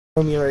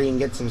room where you can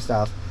get some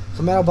stuff.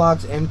 So metal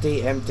box,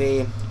 empty,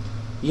 empty.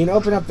 You can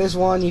open up this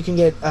one. You can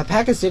get a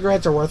pack of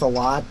cigarettes are worth a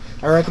lot.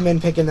 I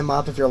recommend picking them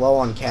up if you're low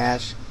on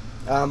cash.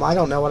 I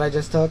don't know what I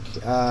just took.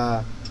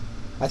 I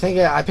think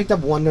I picked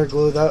up Wonder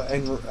Glue though,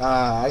 and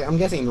I'm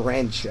guessing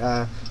wrench.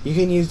 You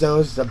can use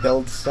those to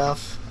build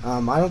stuff.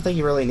 I don't think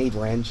you really need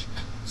wrench.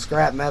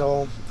 Scrap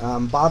metal,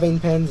 bobbing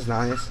pins,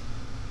 nice.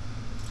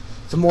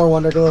 Some more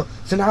Wonder Glue.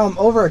 So now I'm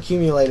over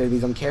accumulated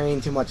because I'm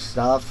carrying too much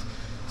stuff.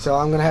 So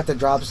I'm gonna have to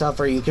drop stuff,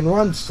 or you can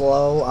run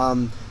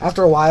slow.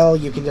 After a while,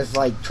 you can just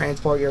like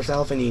transport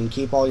yourself, and you can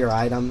keep all your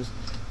items.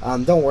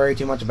 Don't worry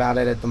too much about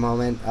it at the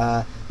moment.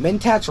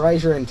 Mentats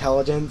rise your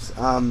intelligence.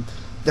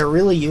 They're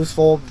really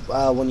useful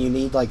when you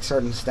need like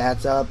certain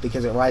stats up,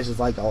 because it rises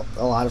like a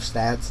lot of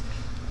stats.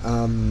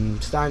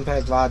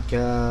 Steinbeck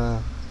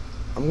vodka.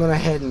 I'm gonna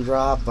head and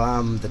drop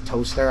the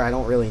toaster. I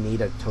don't really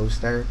need a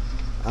toaster,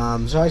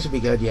 so I should be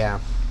good. Yeah.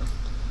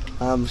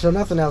 So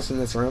nothing else in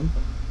this room.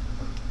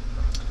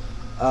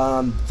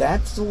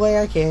 That's the way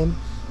I came.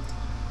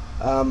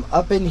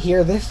 Up in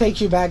here, this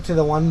takes you back to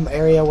the one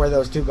area where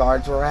those two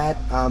guards were at.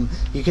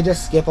 You could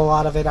just skip a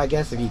lot of it, I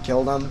guess, if you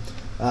killed them.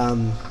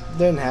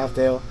 Didn't have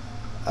to.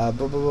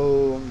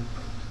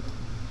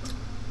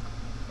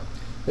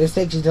 This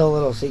takes you to a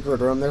little secret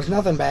room. There's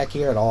nothing back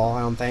here at all,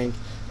 I don't think.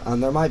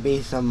 There might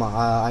be some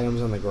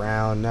items on the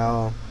ground.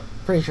 No,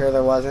 pretty sure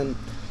there wasn't.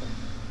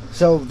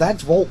 So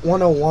that's Vault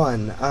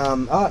 101.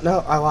 Oh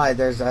no, I lied.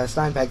 There's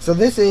Steinbeck. So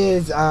this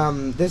is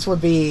this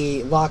would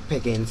be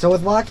lockpicking. So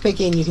with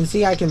lockpicking, you can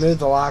see I can move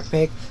the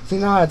lockpick. So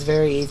you know how it's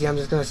very easy. I'm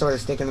just gonna sort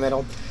of stick in the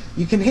middle.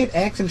 You can hit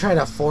X and try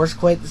to force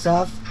quit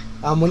stuff.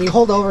 When you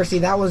hold over, see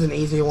that was an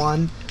easy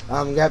one.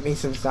 Got me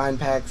some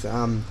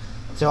Steinbecks.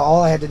 So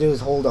all I had to do is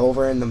hold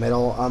over in the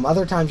middle.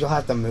 Other times you'll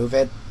have to move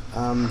it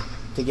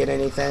to get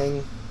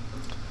anything.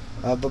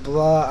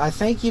 I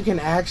think you can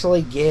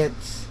actually get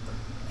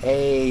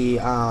a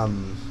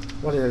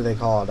what are they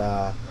called,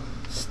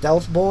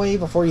 stealth boy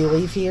before you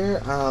leave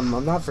here.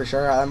 I'm not for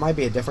sure. That might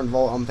be a different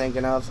vault I'm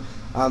thinking of.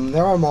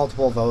 There are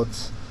multiple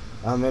votes.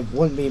 It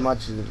wouldn't be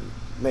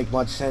make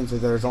much sense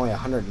if there's only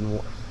 100 and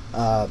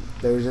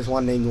there's just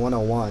one named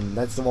 101.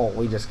 That's the vault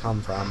we just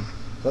come from.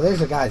 So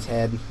there's a guy's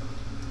head.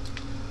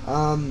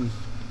 There's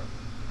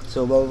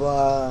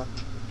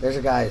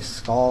a guy's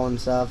skull and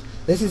stuff.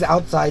 This is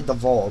outside the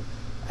vault.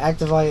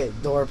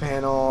 Activate door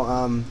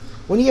panel.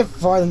 When you get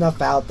far enough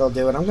out, they'll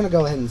do it. I'm gonna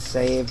go ahead and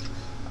save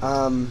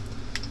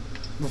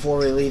before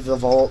we leave the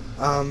vault.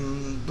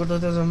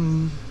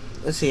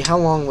 Let's see, how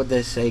long would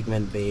this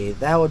segment be?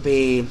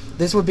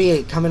 This would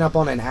be coming up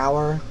on an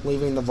hour,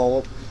 leaving the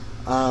vault.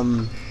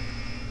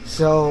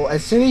 So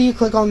as soon as you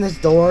click on this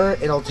door,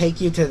 it'll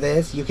take you to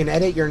this. You can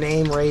edit your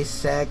name, race,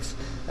 sex,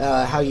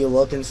 how you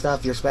look and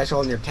stuff, your special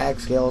and your tag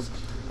skills.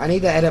 I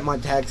need to edit my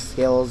tag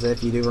skills,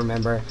 if you do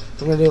remember.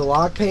 So I'm going to do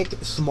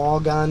lockpick,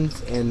 small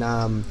guns, and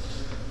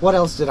what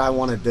else did I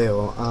want to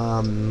do?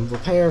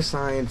 Repair,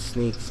 science,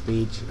 sneak,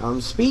 speech.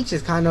 Speech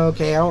is kind of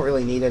okay. I don't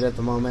really need it at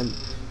the moment.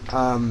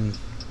 I'm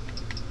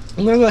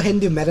going to go ahead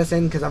and do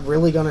medicine, because I'm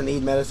really going to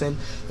need medicine.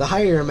 The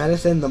higher your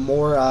medicine, the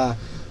more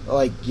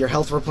like your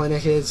health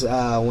replenishes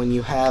when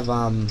you have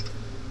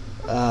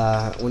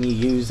when you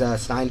use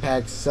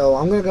Steinpacks. So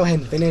I'm gonna go ahead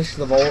and finish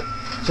the vault.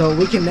 So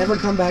we can never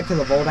come back to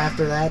the vault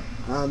after that.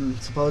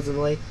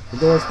 Supposedly the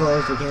door's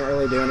closed. We can't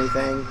really do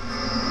anything.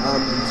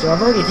 So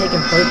I've already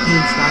taken 13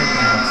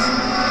 Steinpacks.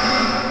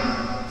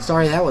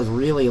 Sorry, that was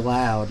really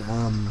loud.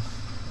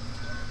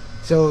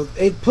 So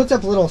it puts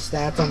up little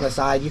stats on the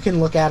side. You can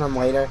look at them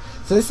later.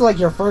 So this is like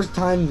your first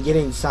time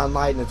getting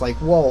sunlight, and it's like,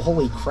 whoa,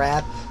 holy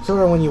crap.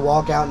 Sort of when you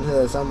walk out into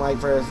the sunlight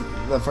for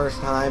the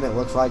first time, it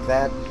looks like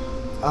that.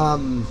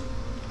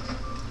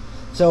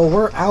 So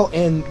we're out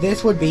in,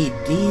 this would be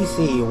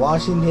DC,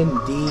 Washington,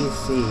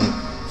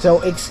 DC. So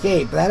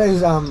escape, that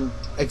is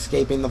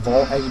escaping the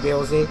vault, as you'll be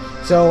able to see.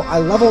 So I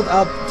leveled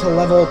up to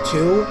level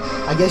 2.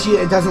 I guess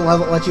it doesn't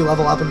let you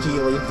level up until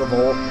you leave the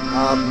vault.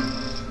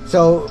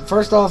 So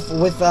first off,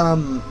 with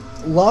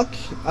luck,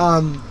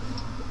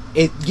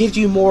 it gives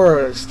you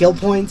more skill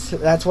points.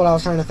 That's what I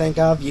was trying to think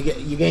of.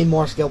 You gain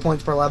more skill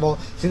points per level.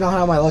 So you know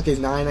how my luck is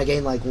 9. I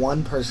gain like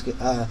 1 per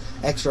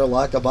extra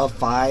luck above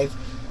 5.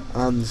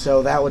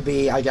 So that would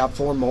be, I got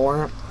 4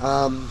 more.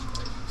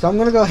 So I'm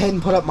gonna go ahead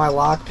and put up my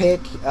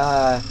lockpick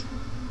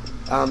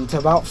to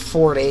about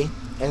 40,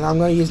 and I'm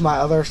gonna use my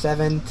other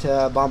 7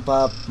 to bump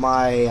up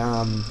my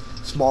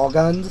small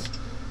guns.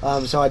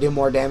 So I do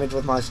more damage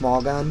with my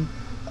small gun.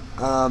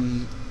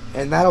 And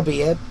that'll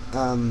be it.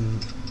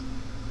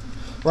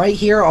 Right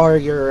here are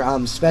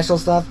your special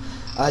stuff.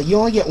 You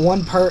only get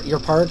 1 per your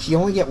perks. You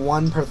only get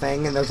 1 per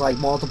thing, and there's like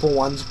multiple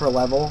ones per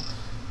level.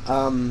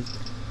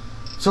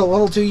 So at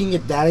level 2 you can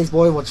get Daddy's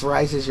Boy, which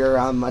rises your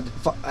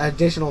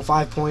additional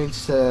 5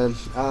 points to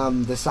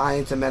the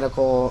science and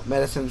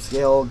medicine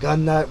skill.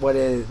 Gun Nut, what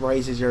it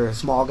raises your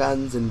small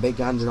guns and big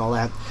guns and all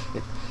that.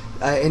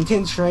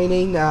 Intense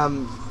Training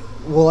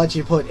will let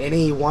you put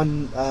any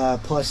 1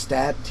 plus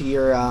stat to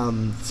your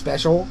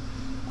special.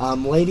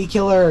 Lady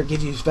Killer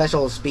gives you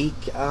special speak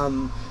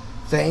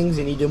things,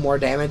 and you do more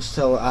damage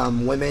to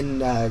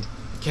women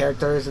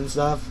characters and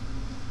stuff.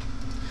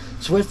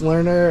 Swift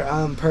Learner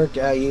perk,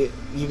 you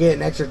get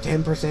an extra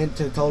 10%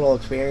 to total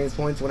experience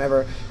points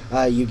whenever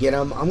you get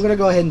them. I'm gonna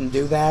go ahead and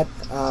do that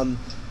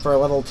for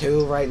level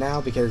 2 right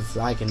now because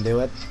I can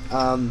do it.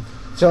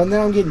 So and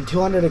then I'm getting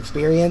 200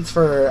 experience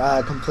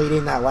for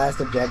completing that last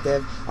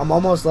objective. I'm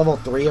almost level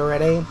 3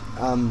 already.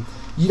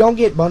 You don't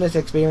get bonus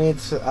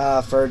experience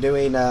for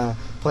doing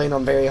playing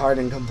on very hard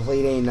and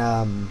completing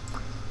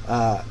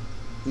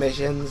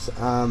missions.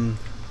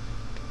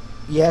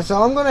 Yeah,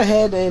 so I'm gonna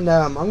head and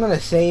I'm gonna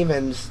save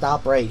and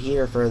stop right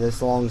here for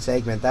this long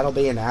segment. That'll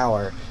be an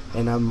hour,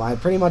 and I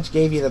pretty much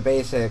gave you the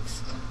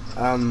basics.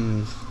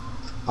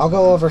 I'll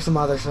go over some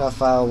other stuff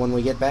when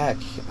we get back.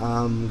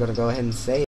 I'm gonna go ahead and save.